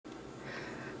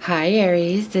Hi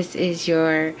Aries, this is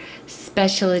your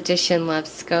special edition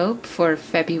Lovescope for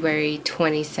February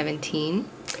 2017.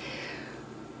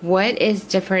 What is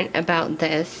different about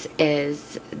this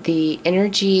is the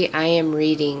energy I am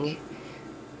reading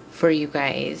for you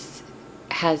guys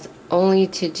has only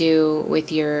to do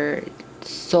with your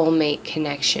soulmate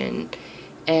connection.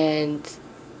 And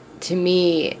to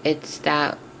me, it's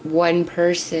that one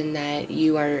person that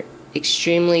you are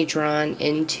extremely drawn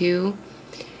into.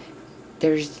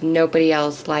 There's nobody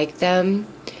else like them.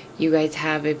 You guys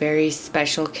have a very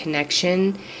special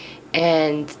connection.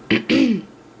 And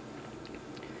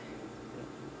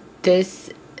this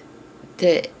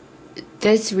the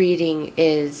this reading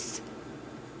is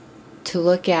to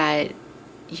look at,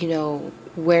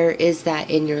 where is that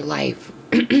in your life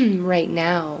right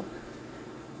now?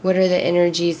 What are the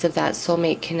energies of that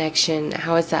soulmate connection?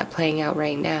 How is that playing out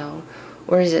right now?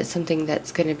 Or is it something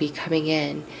that's going to be coming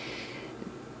in?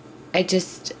 I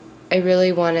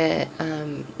really want to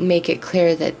make it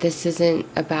clear that this isn't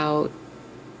about,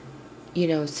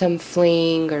 some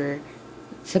fling or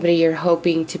somebody you're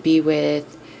hoping to be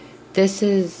with. This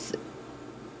is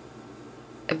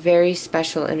a very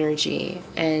special energy,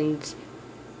 and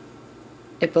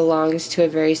it belongs to a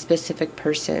very specific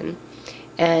person.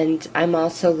 And I'm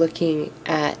also looking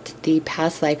at the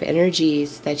past life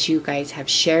energies that you guys have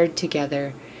shared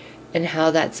together and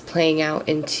how that's playing out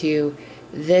into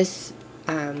this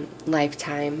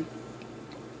lifetime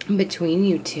between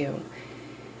you two.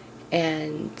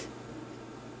 And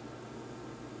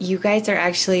you guys are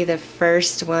actually the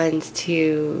first ones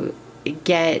to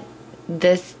get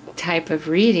this type of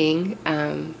reading,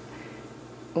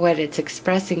 what it's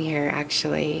expressing here,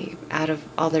 actually, out of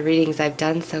all the readings I've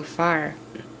done so far.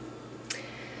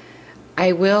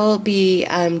 I will be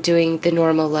doing the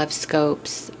normal love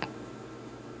scopes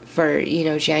for,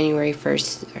 February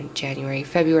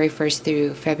 1st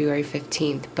through February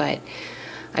 15th, but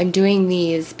I'm doing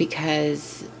these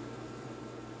because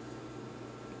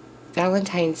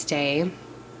Valentine's Day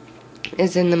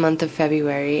is in the month of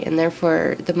February, and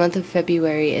therefore the month of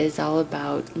February is all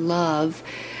about love,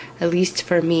 at least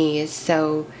for me.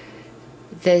 So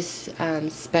this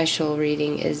special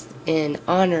reading is in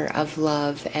honor of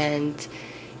love and,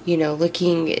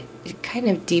 looking kind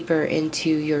of deeper into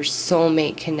your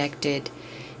soulmate connected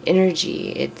energy.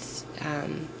 It's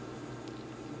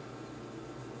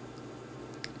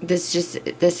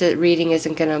this reading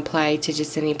isn't going to apply to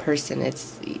just any person.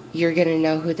 You're going to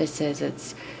know who this is.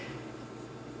 It's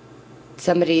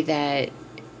somebody that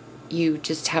you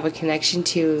just have a connection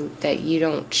to, that you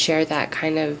don't share that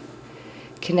kind of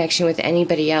connection with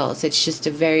anybody else. It's just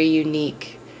a very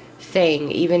unique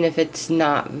thing, even if it's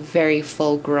not very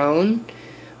full grown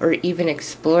or even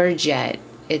explored yet.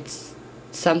 It's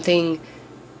something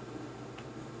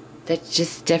that's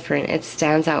just different. It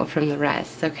stands out from the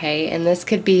rest, okay? And this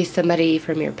could be somebody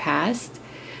from your past.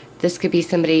 This could be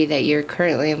somebody that you're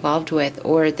currently involved with,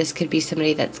 or this could be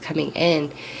somebody that's coming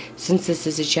in. Since this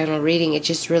is a general reading, it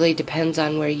just really depends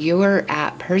on where you're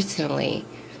at personally.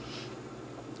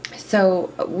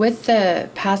 So with the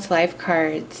past life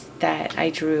cards that I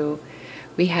drew,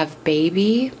 we have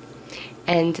baby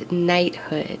and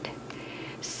knighthood.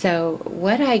 So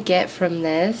what I get from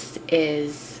this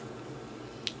is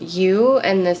you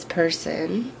and this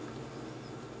person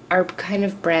are kind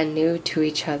of brand new to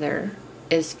each other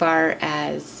as far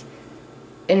as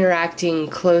interacting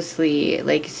closely,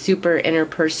 like super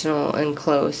interpersonal and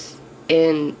close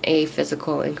in a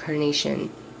physical incarnation.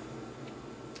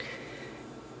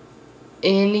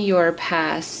 In your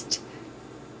past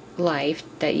life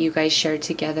that you guys shared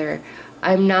together,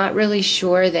 I'm not really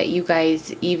sure that you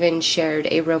guys even shared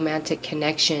a romantic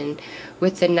connection.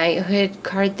 With the knighthood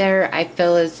card there, I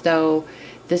feel as though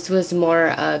this was more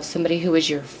of somebody who was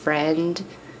your friend.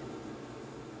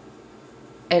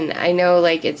 And I know,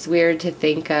 like, it's weird to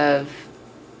think of,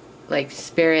 like,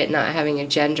 spirit not having a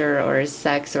gender or a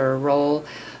sex or a role,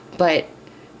 but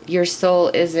your soul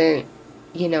isn't,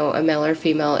 a male or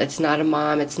female. It's not a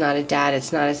mom, it's not a dad,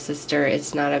 it's not a sister,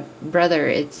 it's not a brother,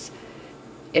 it's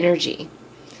energy.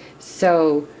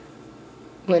 So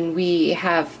when we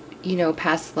have,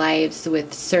 past lives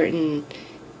with certain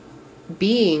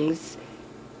beings,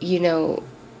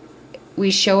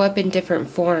 we show up in different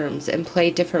forms and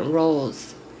play different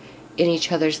roles in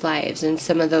each other's lives. And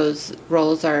some of those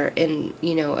roles are in,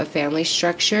 a family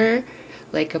structure,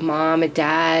 like a mom, a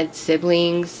dad,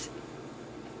 siblings.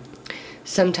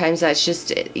 Sometimes that's just,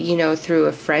 through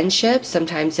a friendship.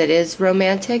 Sometimes it is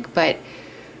romantic. But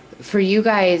for you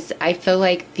guys, I feel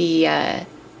like your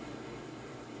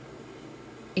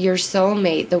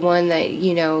soulmate, the one that,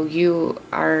 you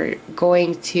are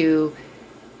going to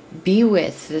be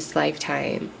with this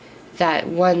lifetime. That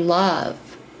one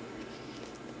love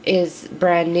is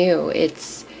brand new.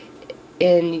 It's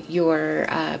in your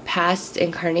past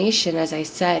incarnation, as I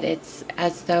said. It's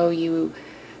as though you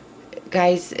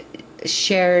guys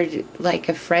shared like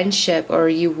a friendship, or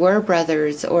you were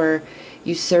brothers, or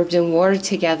you served in war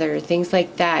together, things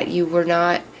like that. You were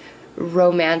not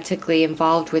romantically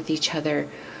involved with each other,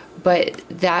 but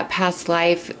that past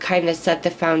life kind of set the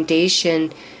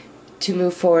foundation to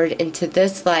move forward into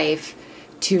this life,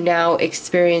 to now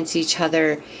experience each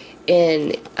other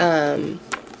in a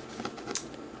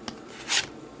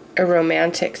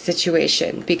romantic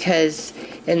situation, because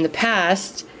in the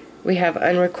past we have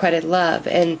unrequited love.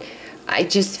 And I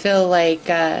just feel like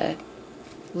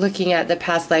looking at the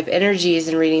past life energies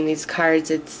and reading these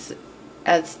cards, it's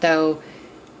as though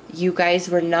you guys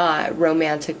were not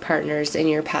romantic partners in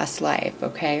your past life,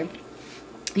 okay?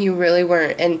 You really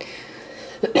weren't. And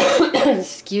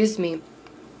excuse me,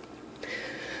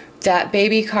 that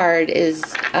baby card is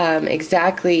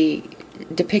exactly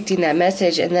depicting that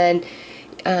message. And then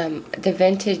the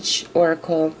Vintage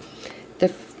Oracle, the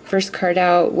first card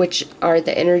out, which are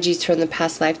the energies from the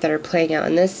past life that are playing out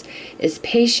in this, is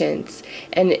patience,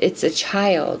 and it's a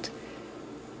child.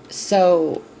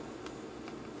 So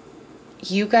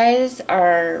you guys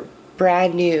are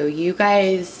brand new. You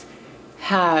guys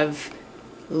have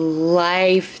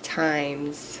lifetimes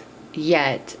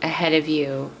yet ahead of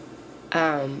you.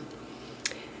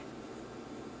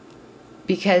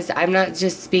 Because I'm not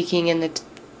just speaking in the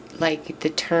the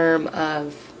term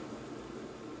of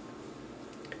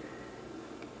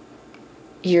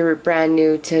you're brand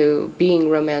new to being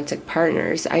romantic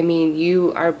partners. I mean,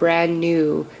 you are brand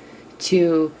new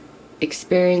to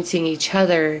experiencing each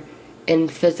other in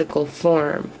physical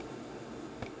form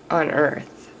on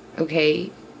Earth, okay?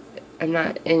 I'm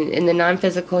not in the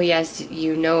non-physical. Yes,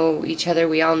 you know each other,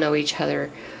 we all know each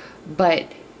other,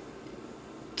 but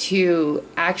to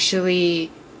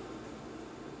actually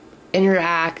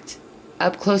interact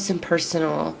up close and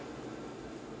personal,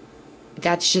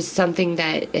 that's just something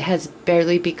that has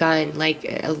barely begun, like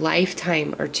a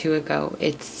lifetime or two ago.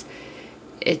 It's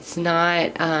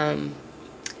not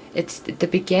it's the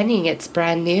beginning. It's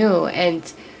brand new.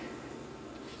 And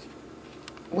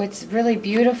what's really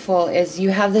beautiful is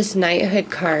you have this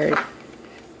knighthood card,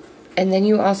 and then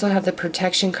you also have the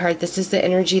protection card. This is the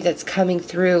energy that's coming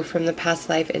through from the past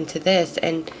life into this.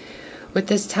 And what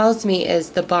this tells me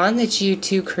is the bond that you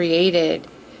two created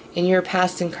in your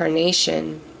past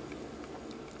incarnation,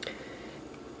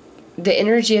 the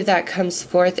energy of that comes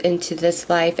forth into this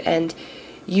life, and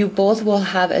you both will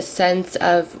have a sense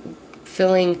of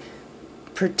feeling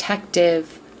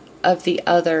protective of the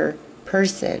other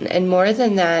person. And more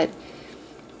than that,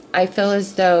 I feel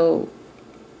as though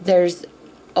there's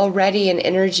already an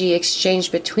energy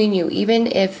exchange between you, even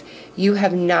if you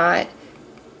have not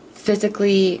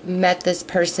physically met this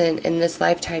person in this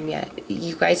lifetime yet.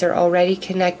 You guys are already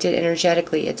connected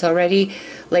energetically. It's already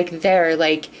like there,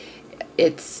 like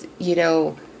it's, you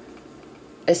know,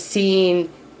 a scene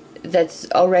that's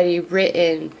already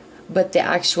written, but the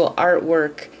actual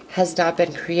artwork has not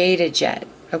been created yet,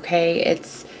 okay?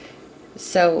 It's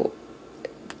so,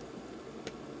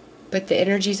 but the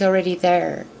energy's already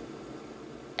there,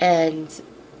 and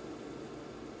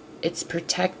it's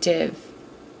protective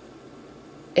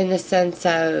in the sense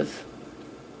of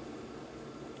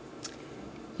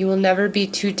you will never be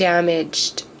too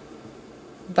damaged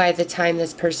by the time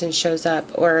this person shows up,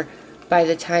 or by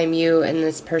the time you and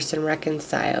this person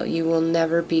reconcile. You will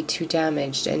never be too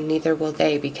damaged, and neither will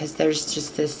they, because there's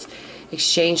just this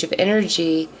exchange of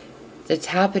energy that's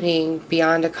happening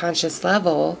beyond a conscious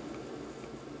level,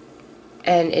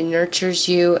 and it nurtures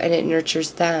you and it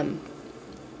nurtures them,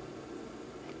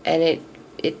 and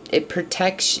it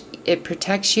protects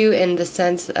you in the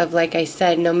sense of, like I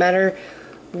said, no matter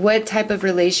what type of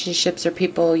relationships or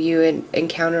people you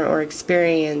encounter or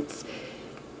experience,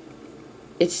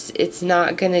 it's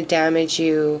not going to damage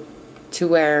you to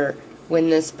where when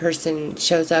this person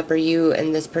shows up, or you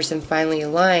and this person finally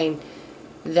align,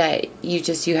 that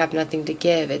you have nothing to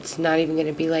give. It's not even going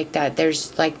to be like that.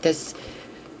 There's like this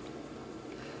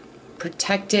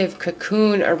protective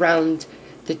cocoon around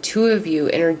the two of you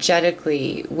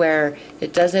energetically, where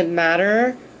it doesn't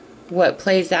matter what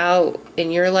plays out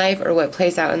in your life or what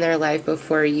plays out in their life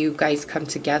before you guys come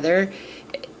together.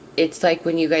 It's like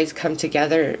when you guys come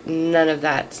together, none of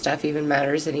that stuff even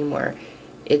matters anymore.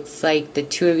 It's like the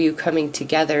two of you coming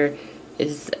together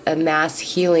is a mass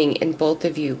healing in both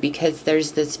of you, because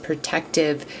there's this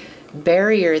protective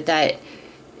barrier that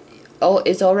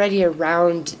is already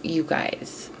around you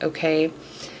guys, okay?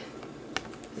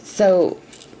 So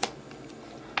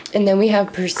And then we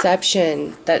have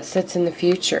perception that sits in the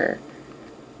future.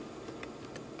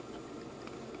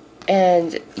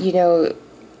 And, you know,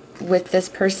 with this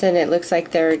person, it looks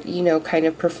like they're, you know, kind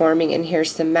of performing, and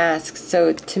here's some masks.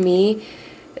 So to me,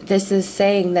 this is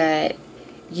saying that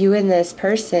you and this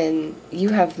person, you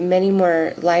have many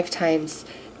more lifetimes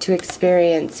to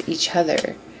experience each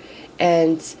other.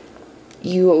 And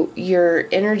your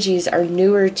energies are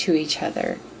newer to each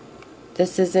other.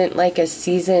 This isn't like a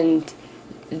seasoned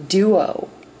duo.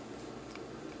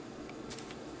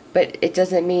 But it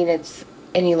doesn't mean it's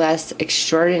any less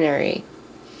extraordinary.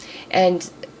 And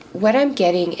what I'm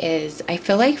getting is, I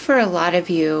feel like for a lot of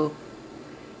you,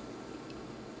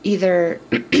 either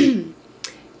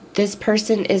this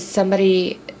person is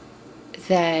somebody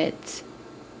that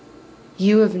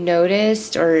you have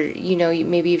noticed, or, you know,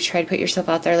 maybe you've tried to put yourself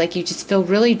out there, like you just feel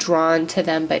really drawn to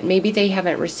them, but maybe they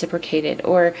haven't reciprocated,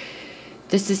 or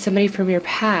this is somebody from your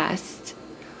past,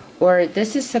 or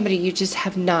this is somebody you just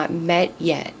have not met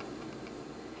yet.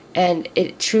 And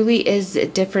it truly is a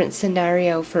different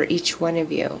scenario for each one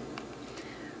of you.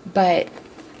 But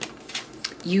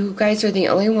you guys are the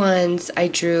only ones I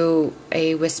drew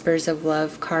a Whispers of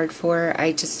Love card for.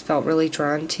 I just felt really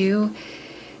drawn to.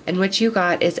 And what you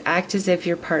got is, act as if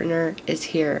your partner is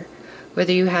here.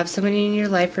 Whether you have somebody in your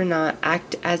life or not,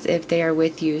 act as if they are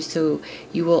with you, so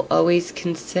you will always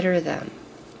consider them.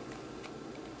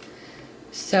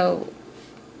 So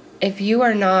if you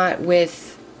are not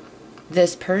with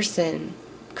this person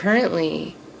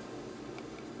currently,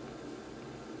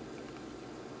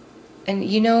 and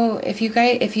you know, if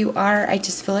you are, I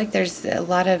just feel like there's a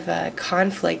lot of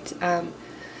conflict.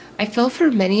 I feel for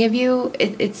many of you,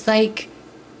 it's like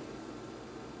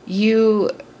you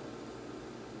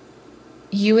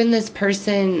and this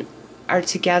person are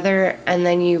together, and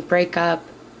then you break up,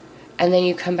 and then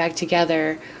you come back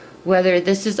together. Whether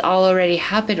this has all already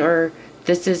happened or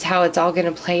this is how it's all going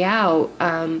to play out,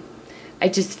 I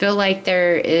just feel like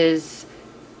there is,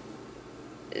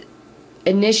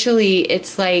 initially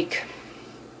it's like,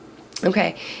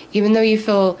 okay, even though you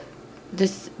feel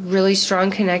this really strong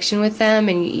connection with them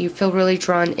and you feel really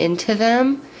drawn into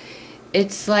them,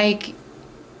 it's like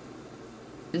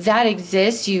that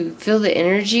exists, you feel the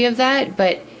energy of that,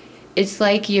 but it's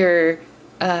like you're,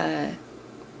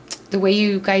 the way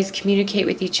you guys communicate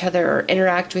with each other or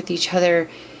interact with each other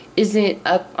isn't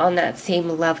up on that same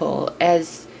level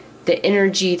as the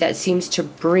energy that seems to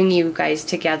bring you guys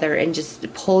together and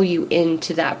just pull you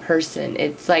into that person.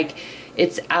 It's like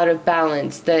it's out of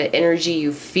balance. The energy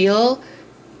you feel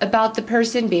about the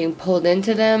person being pulled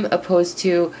into them, opposed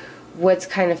to what's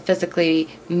kind of physically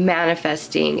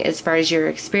manifesting as far as your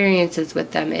experiences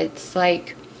with them. It's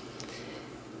like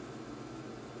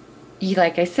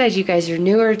I said, you guys are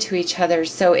newer to each other,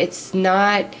 so it's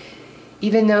not,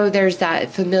 even though there's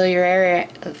that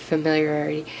familiarity,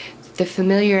 the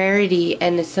familiarity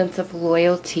and a sense of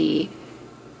loyalty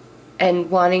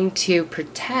and wanting to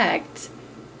protect,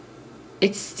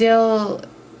 it's still,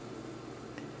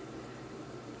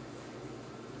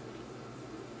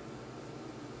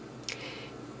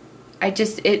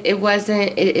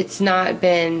 it's not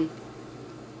been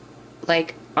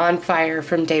like on fire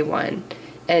from day one.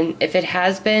 And if it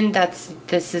has been,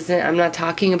 I'm not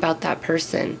talking about that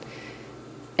person.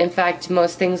 In fact,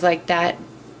 most things like that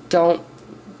don't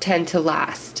tend to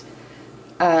last.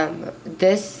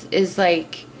 This is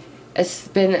like, it's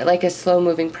been like a slow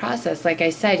moving process. Like I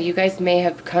said, you guys may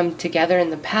have come together in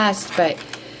the past, but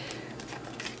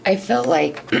I felt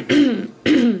like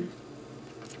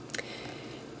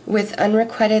with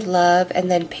unrequited love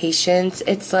and then patience,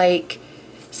 it's like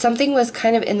something was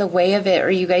kind of in the way of it, or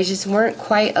you guys just weren't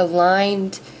quite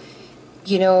aligned.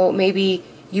 You know, maybe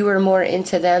you were more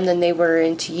into them than they were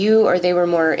into you, or they were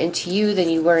more into you than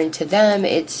you were into them.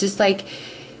 It's just like,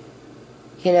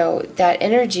 you know, that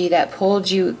energy that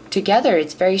pulled you together,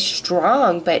 it's very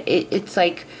strong, but it's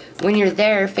like when you're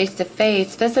there face to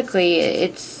face, physically,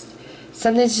 it's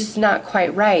something's just not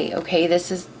quite right. Okay,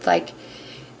 this is like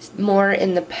more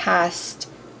in the past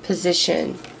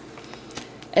position.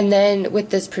 And then with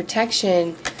this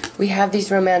protection, we have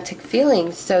these romantic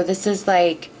feelings. So this is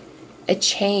like a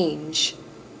change,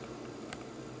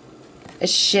 a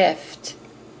shift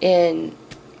in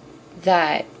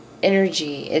that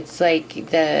energy. It's like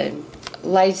the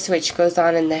light switch goes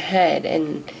on in the head,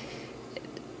 and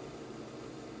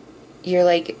you're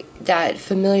like, that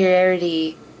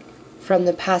familiarity from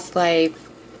the past life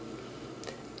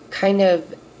kind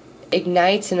of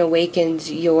ignites and awakens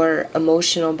your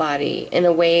emotional body in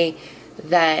a way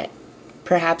that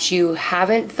perhaps you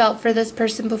haven't felt for this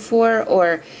person before,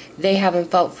 or they haven't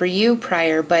felt for you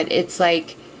prior. But it's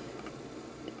like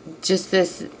just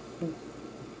this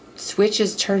switch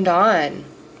is turned on.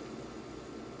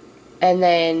 And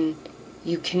then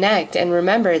you connect. And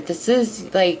remember, this is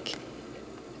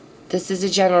a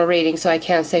general reading, so I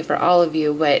can't say for all of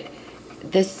you, but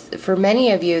this, for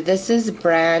many of you, this is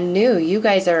brand new. You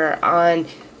guys are on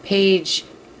page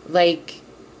like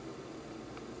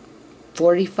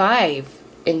 45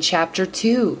 in chapter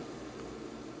 2.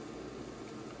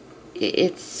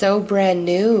 It's so brand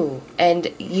new,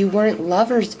 and you weren't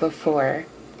lovers before.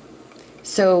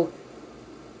 So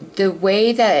the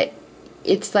way that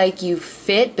it's like you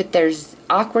fit, but there's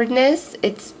awkwardness,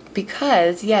 it's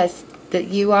because, yes, that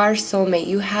you are soulmate.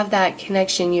 You have that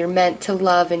connection. You're meant to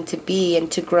love and to be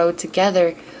and to grow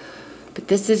together. But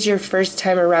this is your first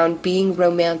time around being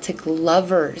romantic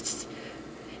lovers.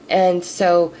 And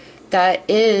so that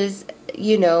is,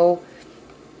 you know,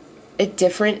 a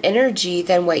different energy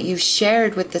than what you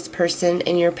shared with this person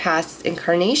in your past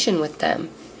incarnation with them.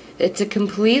 It's a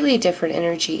completely different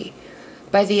energy.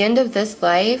 By the end of this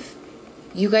life,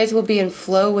 you guys will be in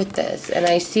flow with this. And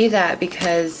I see that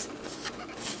because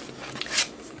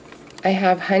I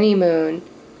have honeymoon.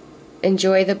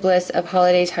 Enjoy the bliss of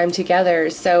holiday time together.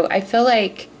 So I feel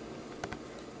like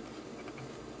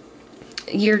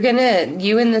you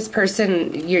and this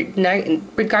person, you're not,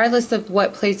 regardless of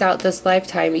what plays out this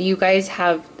lifetime, you guys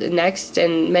have the next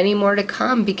and many more to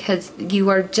come, because you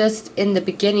are just in the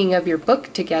beginning of your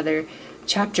book together,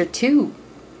 chapter 2.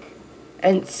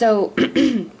 And so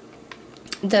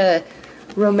the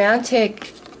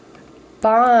romantic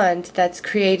bond that's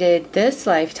created this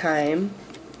lifetime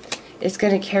is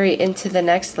going to carry into the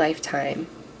next lifetime.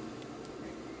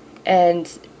 And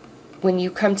when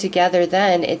you come together,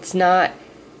 then it's not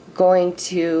going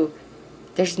to,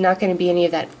 there's not going to be any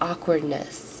of that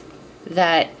awkwardness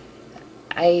that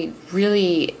I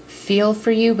really feel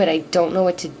for you, but I don't know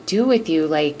what to do with you.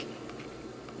 Like,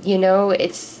 you know,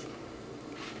 it's,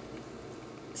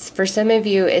 for some of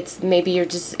you, it's maybe you're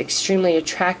just extremely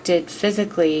attracted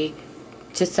physically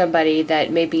to somebody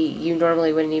that maybe you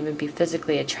normally wouldn't even be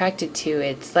physically attracted to.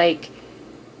 It's like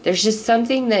there's just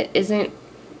something that isn't,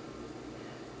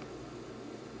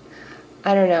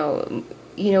 I don't know.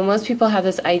 You know, most people have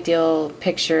this ideal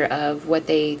picture of what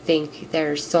they think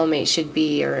their soulmate should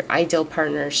be or ideal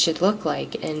partner should look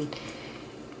like. And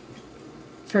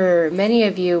for many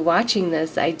of you watching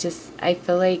this, I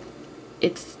feel like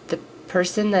it's the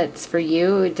person that's for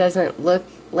you. It doesn't look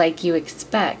like you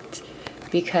expect,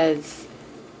 because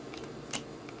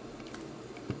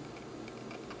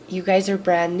you guys are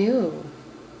brand new.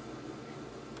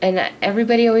 And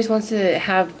everybody always wants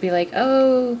to be like,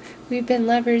 oh, we've been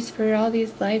lovers for all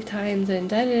these lifetimes and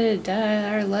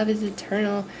da-da-da-da, our love is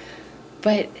eternal.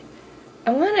 But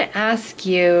I want to ask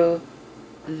you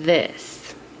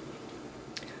this.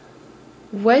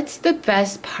 What's the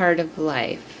best part of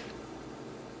life?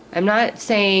 I'm not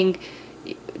saying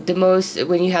the most,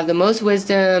 when you have the most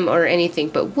wisdom or anything,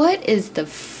 but what is the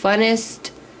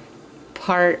funnest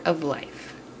part of life?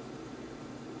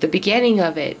 The beginning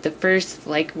of it, the first,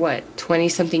 like, what,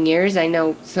 20-something years? I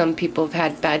know some people have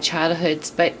had bad childhoods,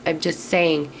 but I'm just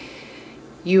saying,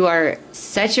 you are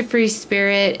such a free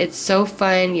spirit. It's so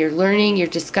fun. You're learning, you're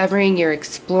discovering, you're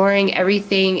exploring.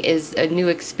 Everything is a new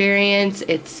experience.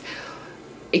 It's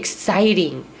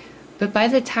exciting. But by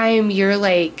the time you're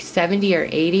like 70 or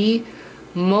 80,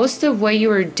 most of what you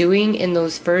were doing in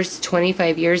those first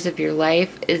 25 years of your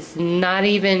life is not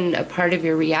even a part of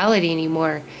your reality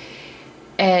anymore.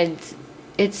 And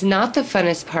it's not the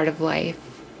funnest part of life.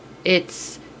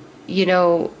 It's, you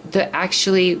know,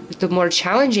 the more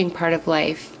challenging part of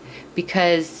life,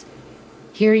 because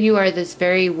here you are, this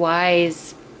very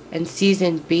wise and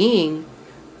seasoned being,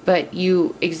 but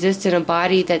you exist in a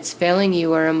body that's failing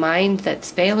you, or a mind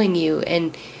that's failing you,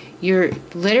 and you're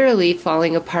literally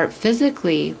falling apart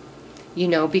physically, you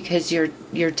know, because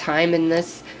your time in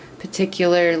this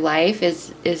particular life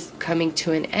is coming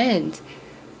to an end.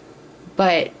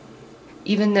 But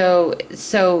even though,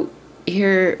 so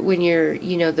here, when you're,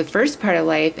 you know, the first part of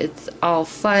life, it's all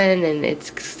fun and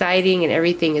it's exciting and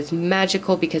everything is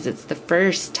magical because it's the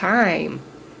first time.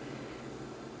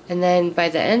 And then by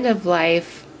the end of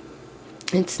life,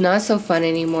 it's not so fun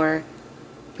anymore,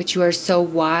 but you are so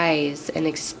wise and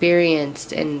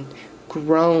experienced and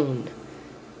grown.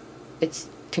 It's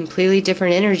completely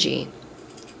different energy.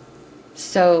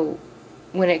 So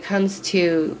when it comes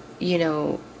to, you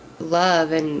know,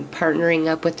 love and partnering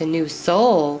up with a new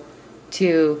soul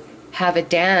to have a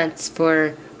dance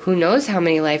for who knows how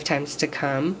many lifetimes to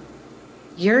come,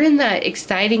 you're in that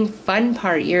exciting fun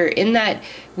part. You're in that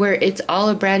where it's all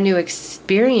a brand new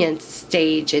experience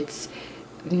stage. It's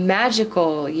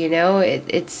magical, you know,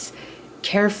 it's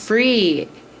carefree,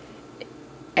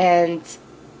 And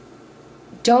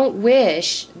don't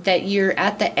wish that you're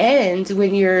at the end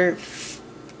when you're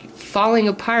falling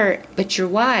apart, but you're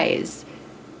wise.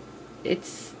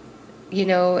 It's,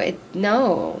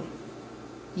 no.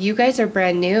 You guys are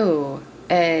brand new,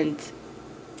 and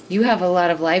you have a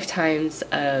lot of lifetimes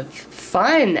of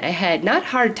fun ahead. Not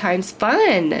hard times,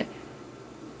 fun.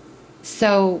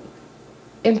 So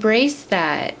embrace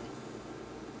that.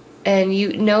 And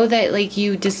you know that, like,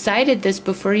 you decided this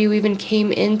before you even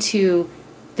came into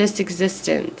this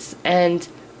existence. And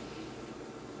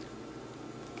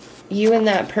you and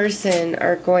that person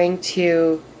are going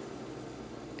to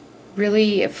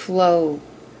really flow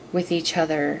with each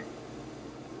other.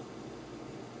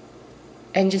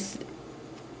 And just,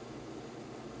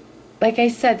 like I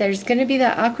said, there's going to be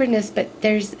that awkwardness, but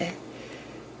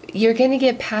you're going to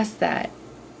get past that.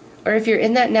 Or if you're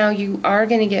in that now, you are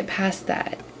going to get past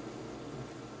that.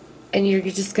 And you're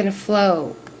just going to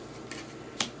flow.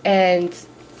 And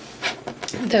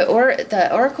the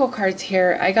oracle cards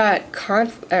here, I got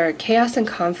chaos and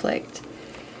conflict.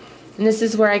 And this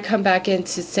is where I come back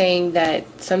into saying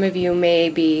that some of you may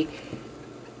be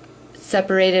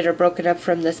separated or broken up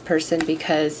from this person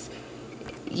because,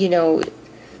 the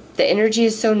energy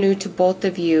is so new to both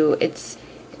of you. It's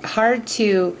hard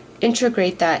to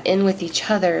integrate that in with each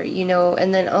other,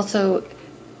 and then also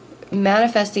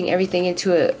manifesting everything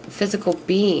into a physical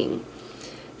being.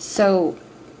 So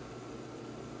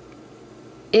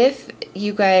if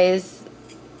you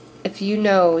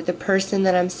know the person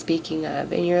that I'm speaking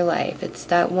of in your life, it's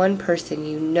that one person,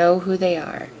 you know who they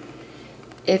are.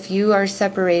 If you are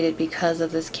separated because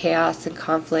of this chaos and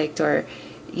conflict, or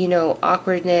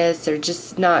awkwardness, or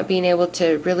just not being able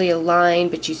to really align,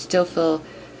 but you still feel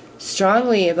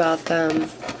strongly about them,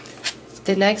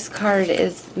 the next card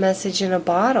is message in a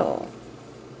bottle.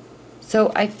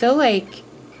 So I feel like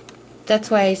that's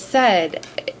why I said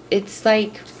it's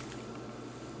like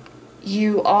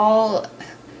you all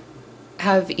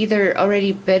have either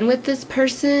already been with this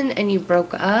person and you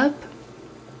broke up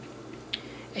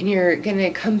and you're gonna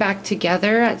come back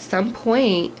together at some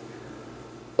point,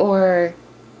 or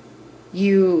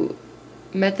you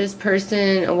met this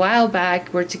person a while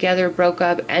back, were together, broke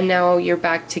up, and now you're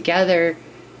back together,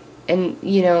 and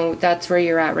that's where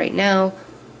you're at right now.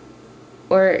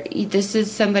 Or this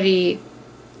is somebody,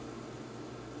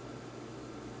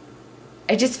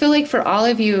 I just feel like for all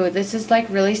of you, this is like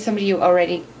really somebody you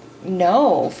already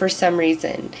know for some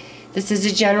reason. This is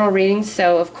a general reading,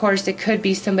 so of course it could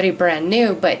be somebody brand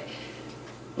new, but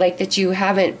like that you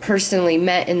haven't personally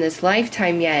met in this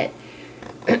lifetime yet.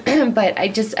 But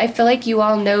I feel like you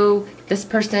all know this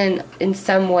person in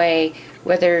some way,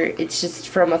 whether it's just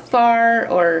from afar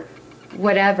or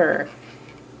whatever.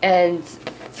 And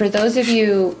for those of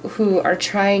you who are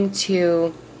trying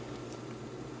to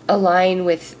align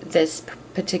with this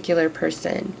particular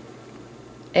person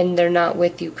and they're not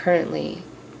with you currently,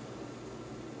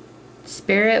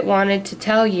 Spirit wanted to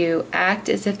tell you, act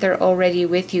as if they're already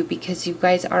with you, because you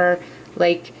guys are,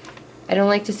 like, I don't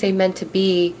like to say meant to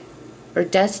be or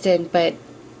destined, but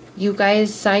you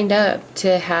guys signed up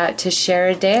to share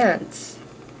a dance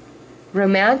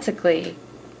romantically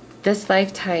this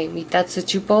lifetime. That's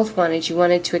what you both wanted. You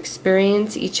wanted to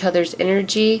experience each other's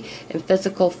energy in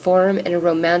physical form in a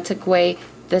romantic way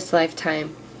this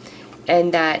lifetime.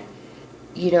 And that,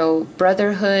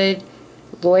 brotherhood,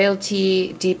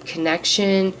 loyalty, deep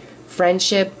connection,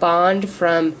 friendship, bond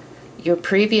from your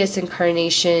previous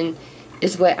incarnation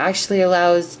is what actually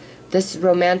allows this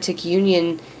romantic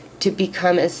union to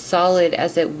become as solid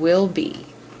as it will be.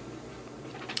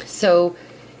 So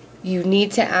you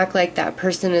need to act like that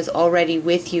person is already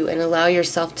with you and allow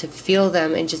yourself to feel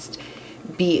them and just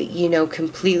be,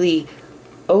 completely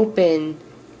open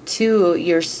to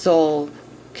your soul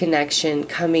connection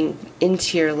coming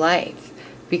into your life.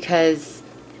 Because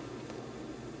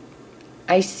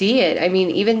I see it. I mean,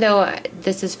 even though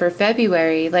this is for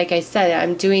February, like I said,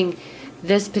 I'm doing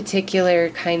this particular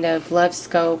kind of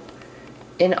Lovescope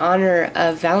in honor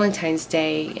of Valentine's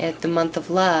Day at the month of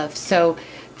love. So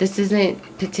this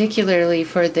isn't particularly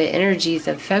for the energies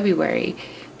of February.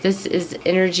 This is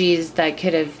energies that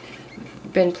could have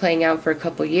been playing out for a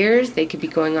couple years. They could be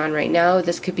going on right now.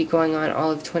 This could be going on all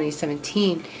of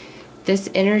 2017. This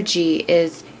energy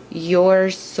is your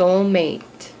soulmate.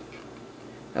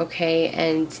 Okay,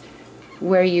 and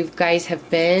where you guys have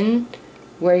been,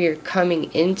 where you're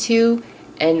coming into,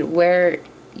 and where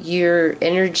your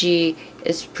energy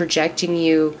is projecting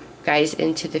you guys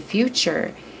into the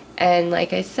future. And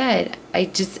like I said, I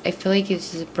feel like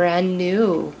this is brand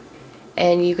new,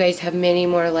 and you guys have many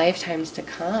more lifetimes to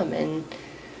come. And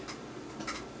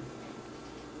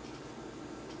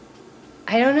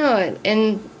I don't know.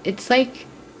 And it's like,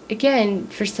 again,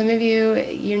 for some of you,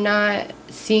 you're not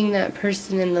seeing that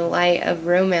person in the light of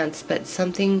romance, but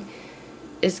something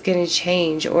is going to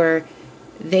change, or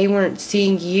they weren't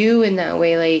seeing you in that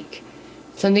way. Like,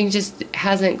 something just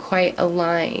hasn't quite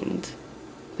aligned.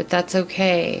 But that's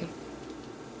okay.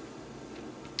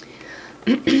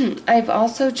 I've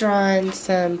also drawn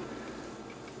some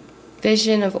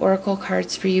vision of oracle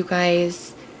cards for you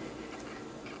guys.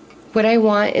 What I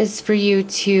want is for you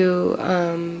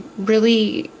to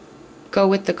really go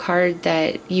with the card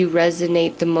that you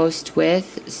resonate the most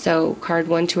with. So card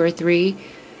 1, 2, or 3,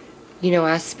 you know,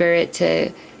 ask Spirit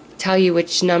to tell you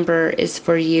which number is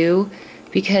for you,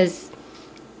 because,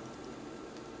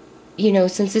 you know,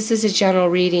 since this is a general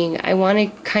reading, I want to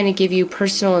kind of give you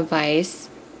personal advice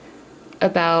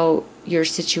about your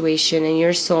situation and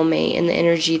your soulmate and the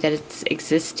energy that it's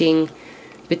existing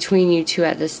between you two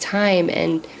at this time.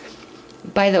 And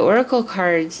by the oracle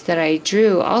cards that I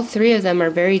drew, all 3 of them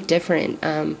are very different.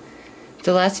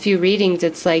 The last few readings,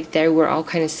 it's like they were all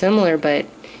kind of similar, but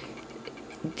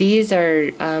these are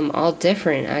all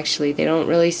different, actually. They don't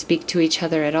really speak to each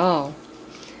other at all.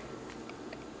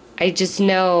 I just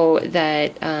know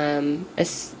that,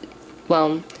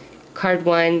 well, card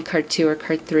 1, card 2, or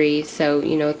card 3, so,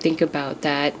 you know, think about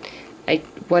that.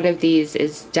 One of these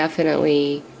is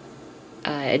definitely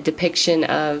a depiction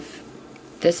of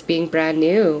this being brand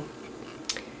new.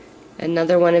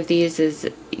 Another one of these is,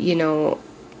 you know,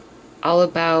 all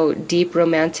about deep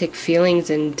romantic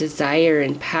feelings and desire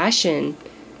and passion.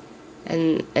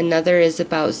 And another is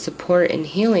about support and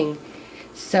healing.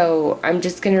 So I'm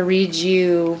just going to read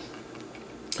you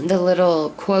the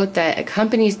little quote that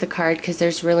accompanies the card, because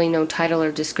there's really no title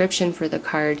or description for the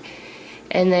card,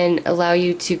 and then allow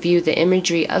you to view the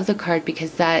imagery of the card,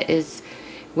 because that is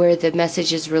where the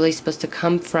message is really supposed to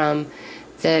come from.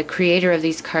 The creator of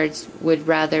these cards would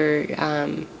rather,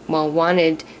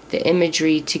 wanted the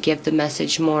imagery to give the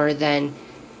message more than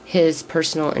his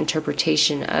personal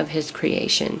interpretation of his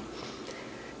creation.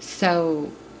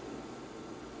 So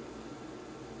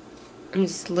I'm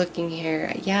just looking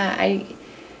here. Yeah,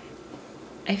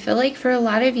 I feel like for a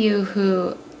lot of you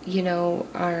who, you know,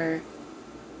 are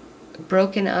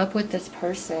broken up with this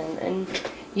person, and,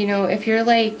 you know, if you're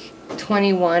like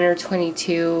 21 or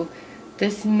 22,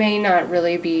 this may not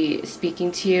really be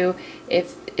speaking to you.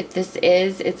 If this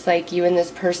is, it's like you and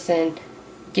this person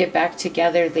get back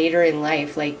together later in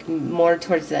life, like more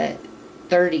towards the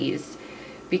 30s,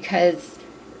 because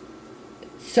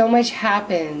so much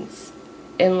happens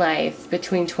in life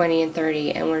between 20 and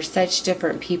 30, and we're such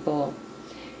different people.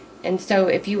 And so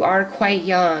if you are quite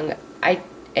young, I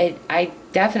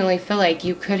definitely feel like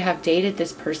you could have dated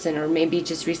this person, or maybe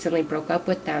just recently broke up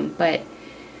with them, but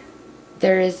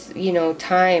there is, you know,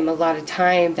 time, a lot of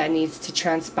time that needs to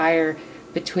transpire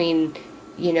between,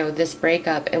 you know, this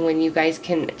breakup and when you guys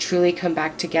can truly come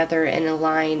back together and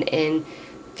align in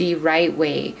the right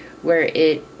way, where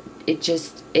it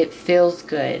feels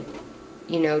good.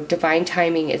 You know, divine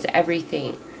timing is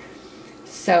everything.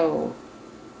 So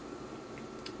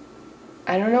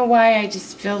I don't know why, I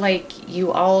just feel like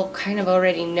you all kind of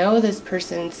already know this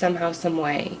person somehow, some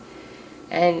way.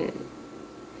 And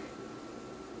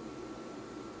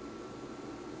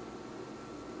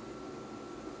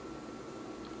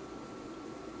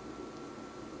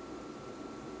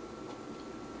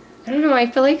I don't know, I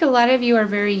feel like a lot of you are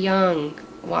very young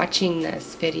watching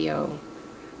this video,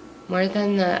 more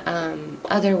than the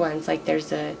other ones. Like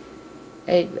there's a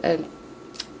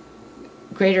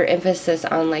greater emphasis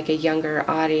on like a younger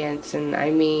audience, and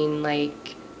I mean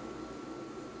like,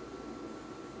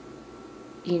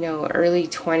 you know, early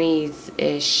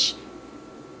 20s-ish.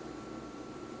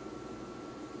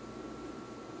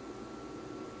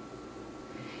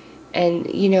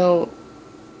 And, you know,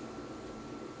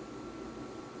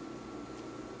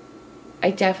 I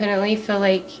definitely feel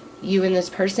like you and this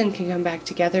person can come back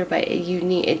together, but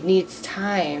it needs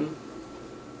time.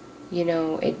 You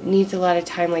know, it needs a lot of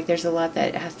time. Like there's a lot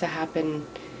that has to happen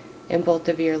in both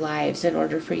of your lives in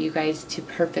order for you guys to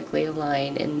perfectly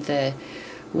align in the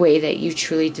way that you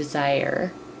truly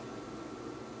desire.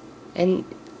 And,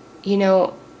 you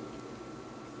know,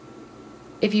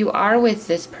 if you are with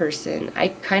this person,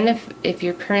 if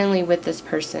you're currently with this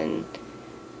person,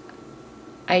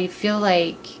 I feel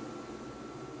like,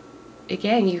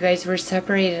 again, you guys were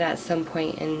separated at some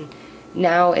point, and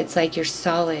now it's like you're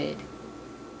solid,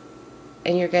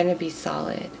 and you're going to be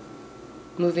solid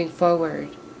moving forward.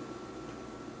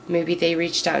 Maybe they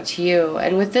reached out to you.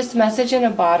 And with this message in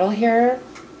a bottle here,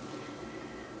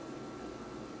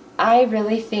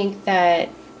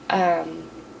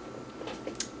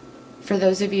 for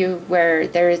those of you where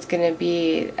there is going to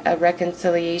be a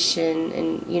reconciliation,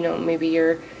 and you know, maybe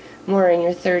you're more in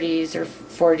your 30s or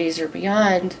 40s or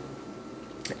beyond,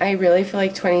 I really feel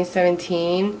like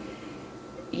 2017,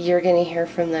 you're going to hear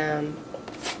from them.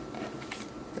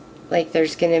 Like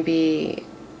there's going to be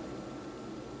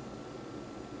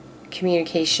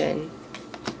communication.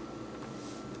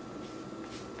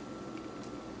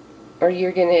 Or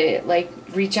you're going to like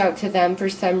reach out to them for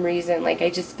some reason. Like I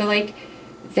just feel like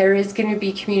there is going to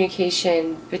be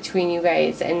communication between you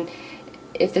guys. And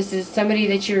if this is somebody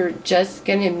that you're just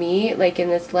going to meet like in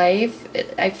this life,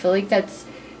 I feel like that's,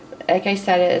 like I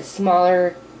said, a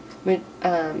smaller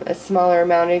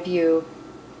amount of you.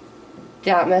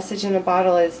 That message in a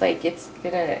bottle is like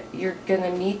you're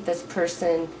gonna meet this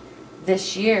person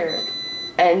this year.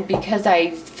 And because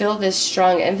I feel this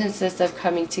strong emphasis of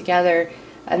coming together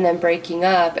and then breaking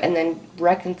up and then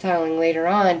reconciling later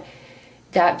on,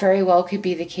 that very well could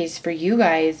be the case for you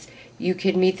guys. You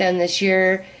could meet them this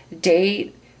year,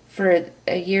 date for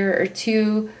a year or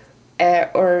two,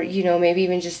 or you know, maybe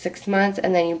even just 6 months,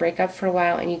 and then you break up for a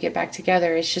while and you get back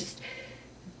together. It's just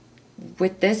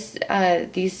with this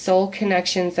these soul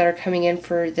connections that are coming in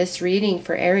for this reading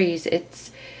for Aries,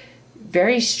 it's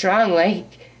very strong.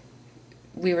 Like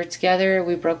we were together,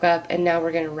 we broke up, and now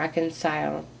we're going to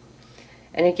reconcile.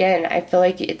 And again, I feel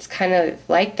like it's kind of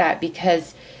like that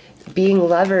because being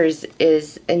lovers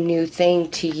is a new thing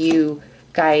to you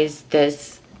guys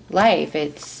this life.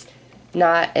 It's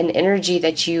not an energy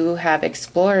that you have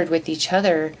explored with each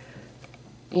other,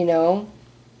 you know.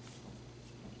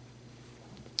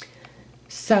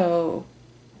 So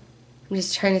I'm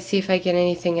just trying to see if I get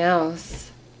anything else.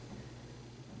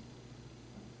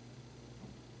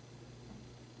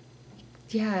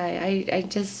 Yeah, I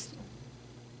just,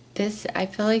 I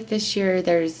feel like this year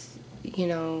there's, you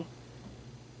know,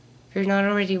 if you're not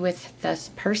already with this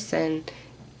person,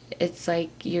 it's like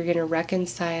you're going to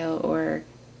reconcile, or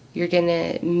you're going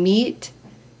to meet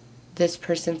this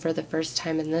person for the first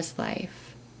time in this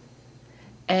life.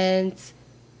 And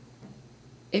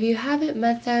if you haven't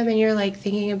met them and you're like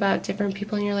thinking about different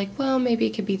people and you're like, well, maybe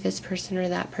it could be this person or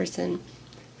that person.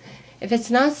 If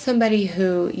it's not somebody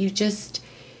who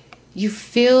you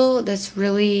feel this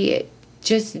really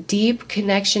just deep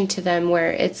connection to them,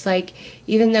 where it's like,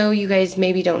 even though you guys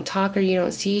maybe don't talk or you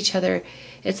don't see each other,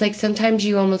 it's like sometimes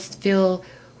you almost feel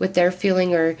what they're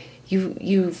feeling, or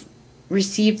you've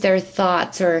received their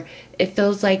thoughts, or it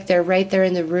feels like they're right there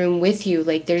in the room with you.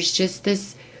 Like there's just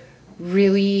this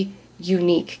really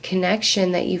unique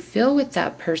connection that you feel with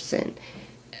that person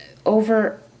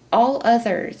over all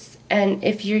others. And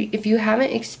if you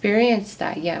haven't experienced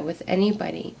that yet with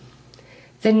anybody,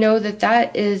 then know that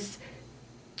that is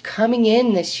coming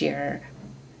in this year.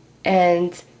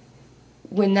 And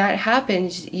when that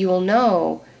happens, you will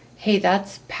know, hey,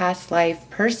 that's past life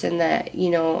person that,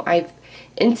 you know, I've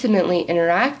intimately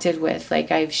interacted with.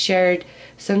 Like I've shared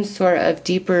some sort of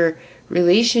deeper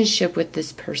relationship with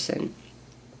this person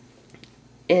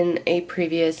in a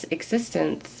previous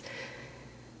existence.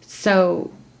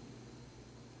 So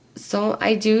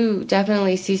I do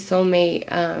definitely see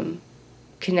soulmate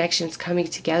connections coming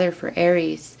together for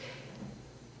Aries.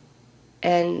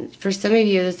 And for some of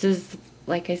you, this is,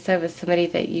 like I said, with somebody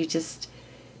that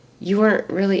you weren't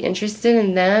really interested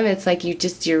in them. It's like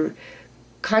your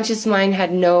conscious mind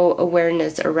had no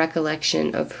awareness or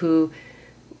recollection of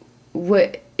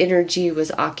what energy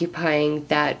was occupying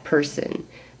that person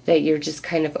that you're just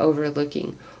kind of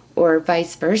overlooking, or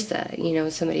vice versa. You know,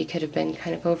 somebody could have been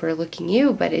kind of overlooking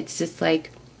you, but it's just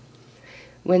like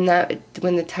when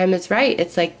the time is right,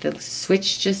 it's like the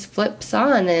switch just flips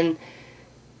on and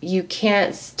you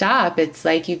can't stop. It's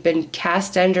like you've been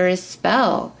cast under a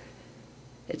spell.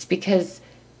 It's because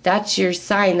that's your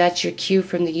sign, that's your cue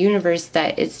from the universe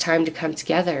that it's time to come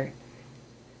together.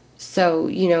 So,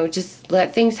 you know, just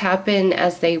let things happen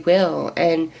as they will.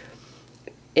 And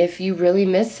if you really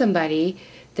miss somebody,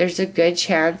 there's a good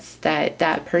chance that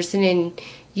that person and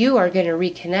you are going to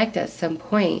reconnect at some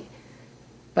point.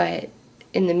 But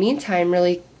in the meantime,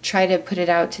 really try to put it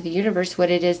out to the universe what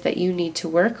it is that you need to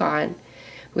work on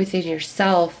within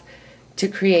yourself to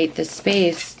create the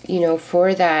space, you know,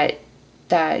 for that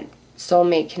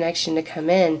soulmate connection to come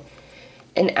in,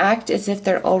 and act as if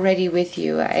they're already with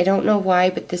you. I don't know why,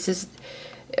 but this is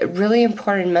a really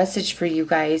important message for you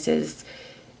guys, is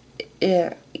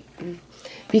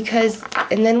because,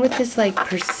 and then with this like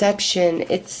perception,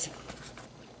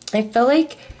 I feel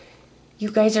like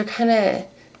you guys are kind of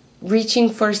reaching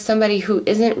for somebody who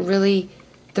isn't really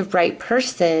the right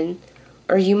person,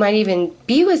 or you might even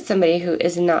be with somebody who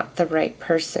is not the right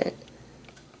person.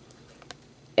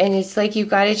 And it's like you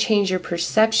got to change your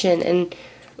perception. And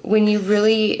when you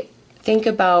really think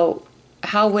about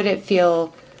how would it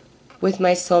feel with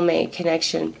my soulmate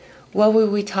connection, what would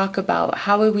we talk about?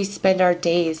 How would we spend our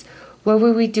days? What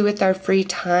would we do with our free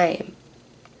time?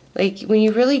 Like, when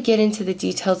you really get into the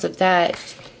details of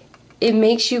that, it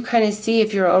makes you kind of see,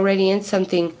 if you're already in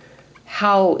something,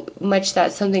 how much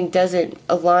that something doesn't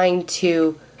align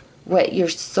to what your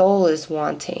soul is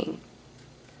wanting.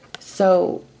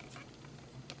 So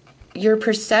your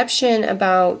perception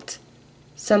about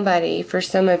somebody, for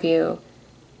some of you,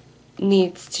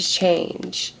 needs to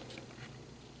change,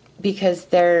 because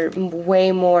they're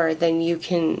way more than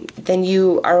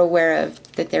you are aware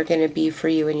of that they're going to be for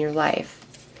you in your life.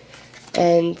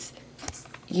 And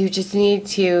you just need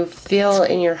to feel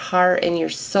in your heart and your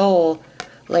soul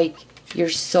like your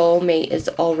soulmate is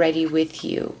already with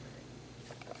you.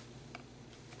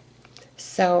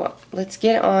 So let's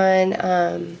get on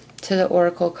to the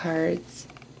oracle cards.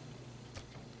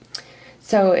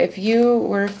 So if you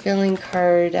were feeling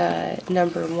card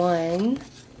number 1,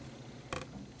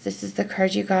 this is the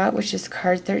card you got, which is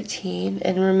card 13.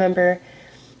 And remember,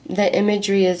 the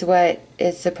imagery is what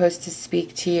is supposed to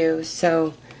speak to you.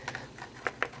 So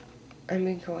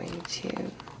I'm going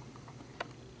to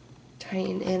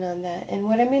tighten in on that. And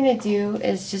what I'm going to do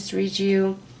is just read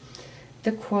you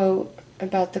the quote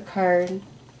about the card.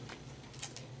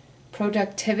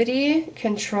 Productivity,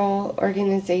 control,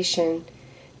 organization.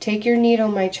 Take your needle,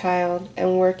 my child,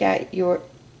 and work at your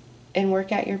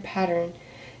pattern.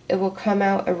 It will come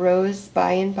out a rose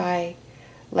by and by.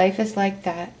 Life is like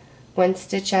that, one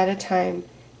stitch at a time,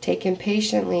 taken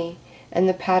patiently, and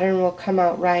the pattern will come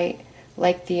out right,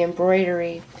 like the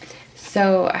embroidery.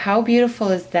 So how beautiful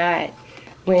is that?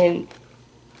 When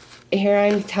here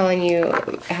I'm telling you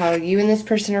how you and this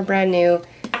person are brand new.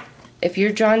 If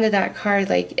you're drawn to that card,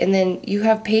 like, and then you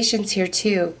have patience here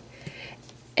too.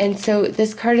 And so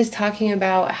this card is talking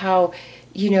about how,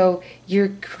 you know,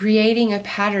 you're creating a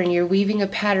pattern, you're weaving a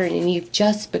pattern, and you've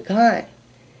just begun.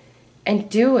 And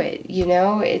do it, you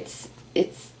know, it's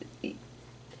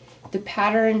the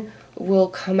pattern will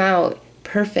come out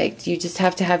perfect. You just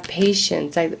have to have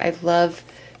patience. I love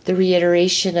the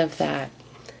reiteration of that,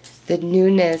 the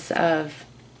newness of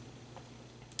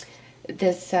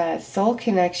this soul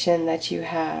connection that you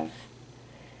have.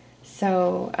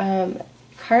 So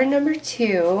card number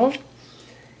 2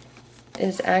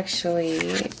 is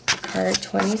actually card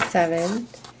 27,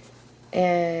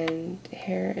 and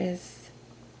here is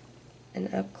an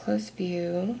up-close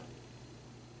view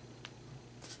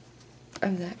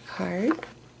of that card.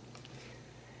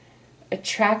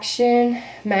 Attraction,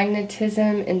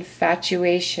 magnetism,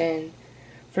 infatuation.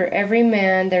 For every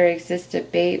man there exists a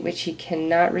bait which he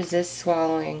cannot resist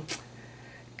swallowing.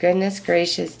 Goodness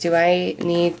gracious, do I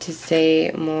need to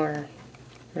say more?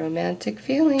 Romantic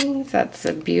feelings. That's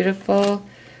a beautiful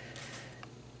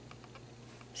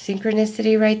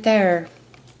synchronicity right there.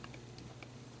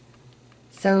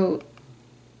 So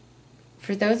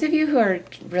for those of you who are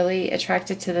really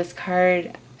attracted to this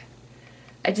card,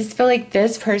 I just feel like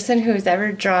this person who's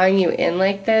ever drawing you in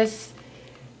like this,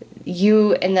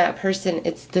 you and that person,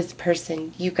 it's this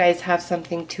person. You guys have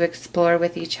something to explore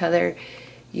with each other.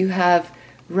 You have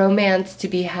romance to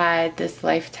be had this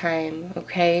lifetime,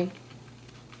 okay?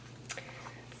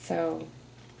 So,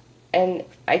 and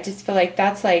I just feel like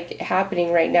that's like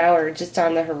happening right now, or just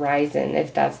on the horizon,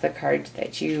 if that's the card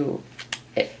that you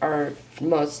are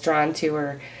most drawn to,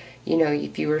 or, you know,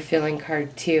 if you were feeling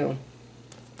card 2.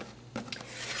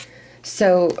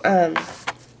 So,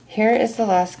 here is the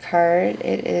last card.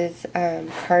 It is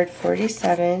card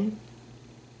 47.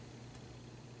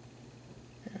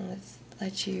 Let's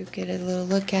let you get a little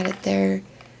look at it there.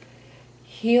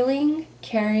 Healing,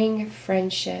 caring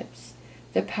friendships.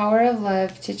 The power of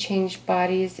love to change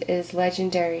bodies is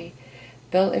legendary,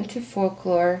 built into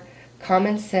folklore,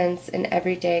 common sense, and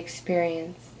everyday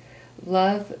experience.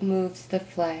 Love moves the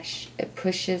flesh. It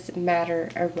pushes matter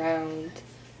around.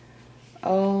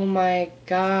 Oh my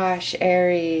gosh,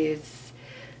 Aries.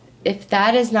 If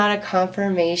that is not a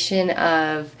confirmation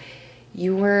of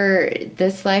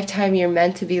this lifetime you're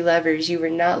meant to be lovers, you were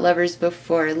not lovers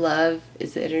before. Love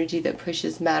is the energy that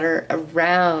pushes matter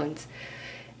around.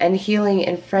 And healing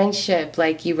and friendship,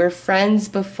 like you were friends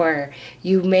before.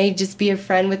 You may just be a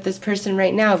friend with this person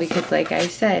right now because, like I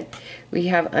said, we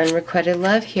have unrequited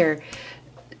love here.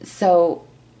 So,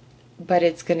 but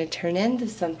it's going to turn into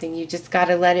something. You just got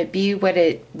to let it be what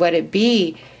it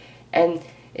be. And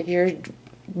if you're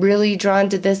really drawn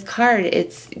to this card,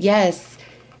 it's yes,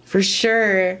 for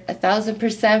sure,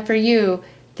 1000% for you.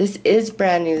 This is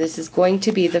brand new. This is going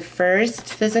to be the first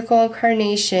physical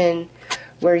incarnation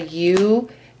where you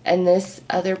and this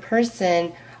other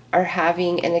person are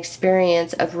having an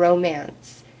experience of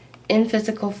romance in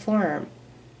physical form.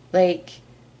 Like,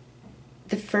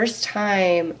 the first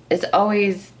time is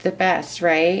always the best,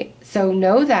 right? So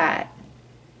know that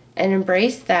and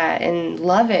embrace that and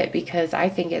love it, because I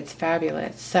think it's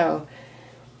fabulous. So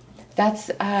that's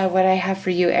what I have for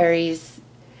you, Aries,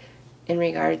 in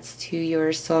regards to your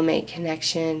soulmate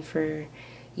connection for,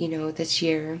 this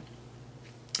year.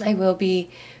 I will be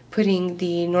putting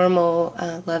the normal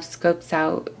love scopes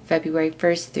out February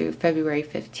 1st through February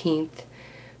 15th.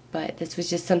 But this was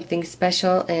just something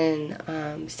special in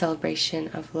celebration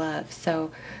of love.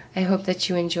 So I hope that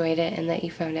you enjoyed it and that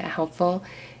you found it helpful.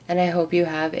 And I hope you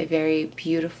have a very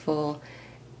beautiful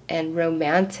and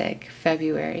romantic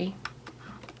February.